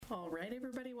All right,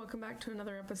 everybody, welcome back to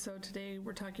another episode. Today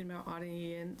we're talking about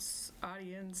audience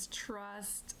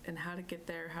trust and how to get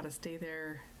there, how to stay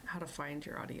there, how to find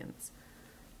your audience.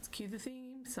 Let's cue the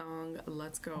theme song.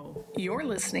 Let's go. You're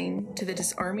listening to the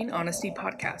Disarming Honesty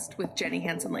podcast with Jenny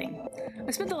Hansen-Lane.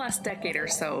 I spent the last decade or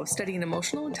so studying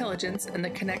emotional intelligence and the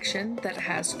connection that it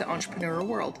has to the entrepreneurial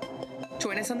world.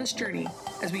 Join us on this journey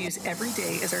as we use every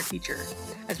day as our teacher,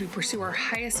 as we pursue our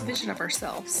highest vision of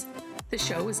ourselves. The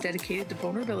show is dedicated to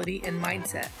vulnerability and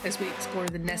mindset as we explore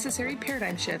the necessary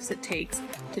paradigm shifts it takes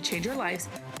to change our lives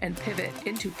and pivot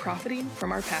into profiting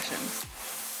from our passions.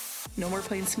 No more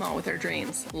playing small with our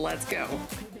dreams. Let's go.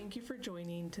 Thank you for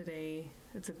joining today.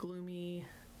 It's a gloomy,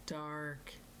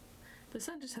 dark. The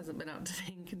sun just hasn't been out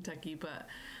today in Kentucky, but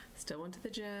still went to the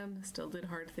gym, still did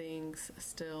hard things,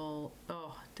 still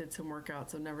did some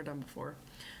workouts I've never done before.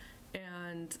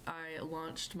 And I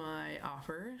launched my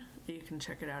offer. You can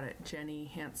check it out at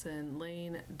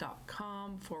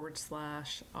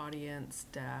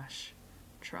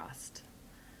jennyhansenlane.com/audience-trust.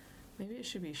 Maybe it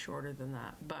should be shorter than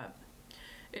that, but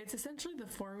it's essentially the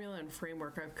formula and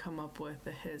framework I've come up with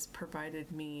that has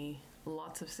provided me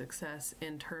lots of success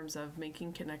in terms of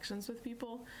making connections with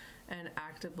people and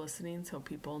active listening so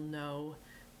people know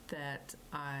that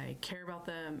I care about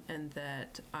them and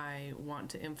that I want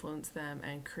to influence them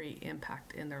and create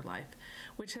impact in their life,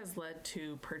 which has led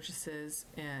to purchases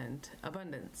and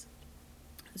abundance.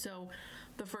 So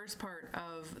the first part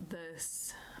of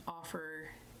this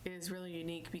offer is really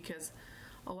unique because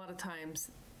a lot of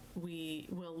times we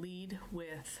will lead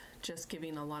with just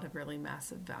giving a lot of really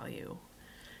massive value.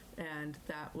 And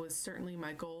that was certainly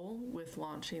my goal with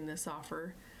launching this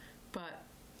offer. But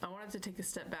I wanted to take a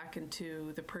step back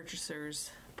into the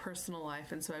purchaser's personal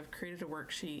life, and so I've created a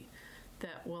worksheet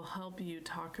that will help you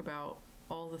talk about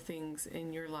all the things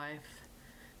in your life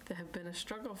that have been a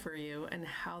struggle for you and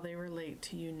how they relate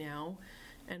to you now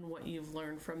and what you've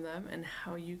learned from them and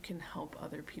how you can help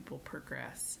other people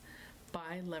progress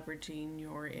by leveraging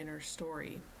your inner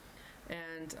story.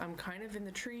 And I'm kind of in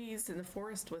the trees in the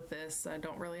forest with this. I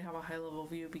don't really have a high level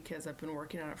view because I've been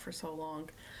working on it for so long.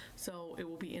 So it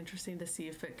will be interesting to see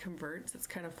if it converts. It's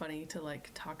kind of funny to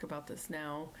talk about this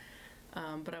now.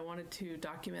 But I wanted to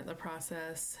document the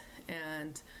process,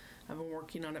 and I've been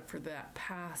working on it for that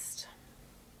past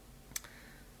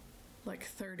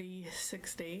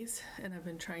 36 days. And I've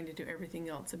been trying to do everything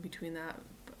else in between that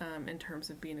in terms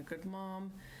of being a good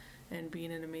mom and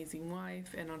being an amazing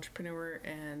wife and entrepreneur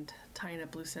and tying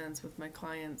up loose ends with my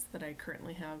clients that I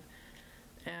currently have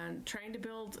and trying to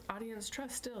build audience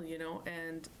trust still,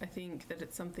 and I think that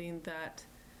it's something that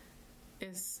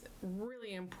is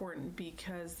really important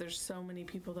because there's so many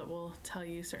people that will tell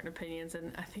you certain opinions,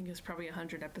 and I think it was probably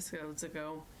 100 episodes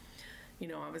ago,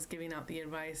 I was giving out the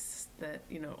advice that,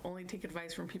 only take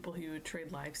advice from people who you would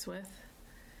trade lives with.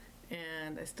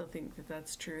 And I still think that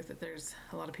that's true, that there's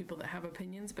a lot of people that have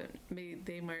opinions, but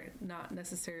they might not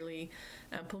necessarily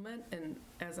implement. And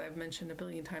as I've mentioned a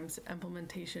billion times,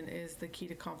 implementation is the key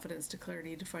to confidence, to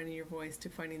clarity, to finding your voice, to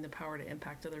finding the power to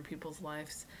impact other people's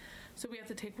lives. So we have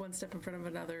to take one step in front of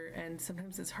another, and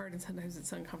sometimes it's hard and sometimes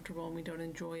it's uncomfortable and we don't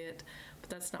enjoy it, but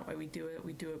that's not why we do it.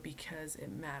 We do it because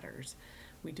it matters.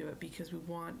 We do it because we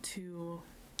want to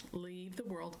leave the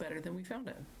world better than we found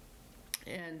it.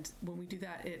 And when we do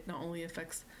that, it not only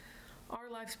affects our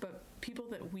lives, but people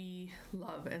that we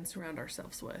love and surround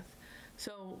ourselves with.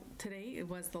 So today it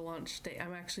was the launch day.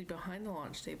 I'm actually behind the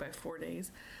launch day by 4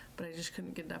 days, but I just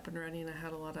couldn't get it up and running. I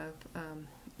had a lot of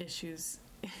issues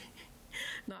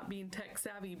not being tech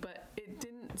savvy, but it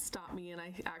didn't stop me. And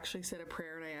I actually said a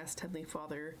prayer and I asked Heavenly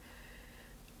Father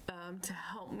to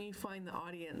help me find the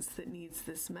audience that needs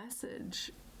this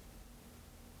message.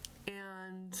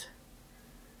 And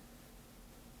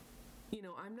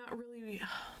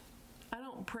I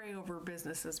don't pray over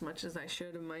business as much as I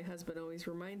should, and my husband always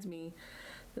reminds me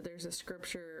that there's a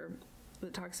scripture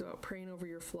that talks about praying over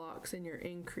your flocks and your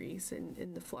increase and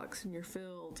in the flocks in your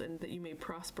fields, and that you may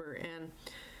prosper. And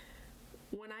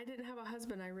when I didn't have a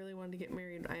husband, I really wanted to get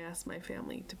married. I asked my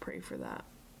family to pray for that,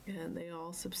 and they all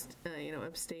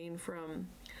abstained from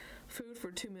food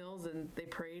for 2 meals, and they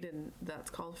prayed, and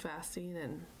that's called fasting.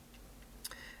 And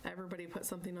everybody put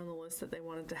something on the list that they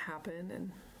wanted to happen,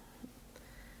 and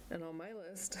on my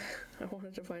list, I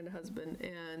wanted to find a husband,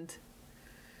 and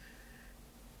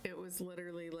it was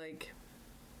literally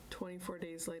 24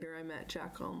 days later, I met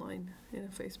Jack online in a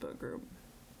Facebook group,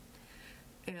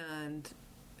 and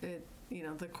it,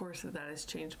 the course of that has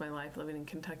changed my life. Living in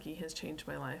Kentucky has changed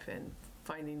my life, and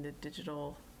finding the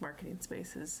digital marketing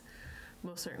space has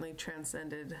most certainly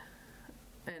transcended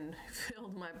and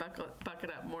filled my bucket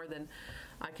up more than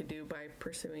I could do by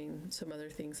pursuing some other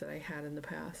things that I had in the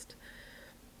past.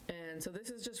 And so this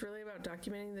is just really about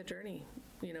documenting the journey,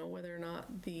 whether or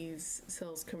not these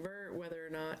sales convert, whether or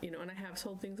not, and I have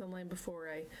sold things online before.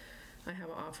 I have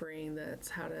an offering that's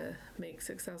how to make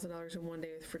 $6,000 in one day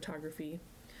with photography.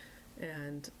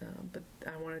 And, but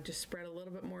I want to just spread a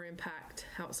little bit more impact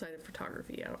outside of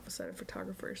photography, outside of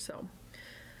photographers. So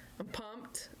I'm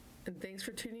pumped, and thanks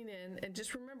for tuning in. And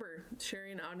just remember,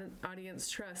 sharing audience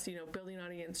trust, building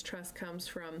audience trust comes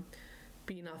from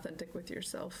being authentic with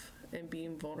yourself and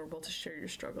being vulnerable to share your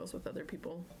struggles with other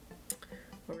people.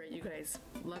 All right, you guys,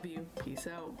 love you. Peace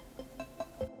out.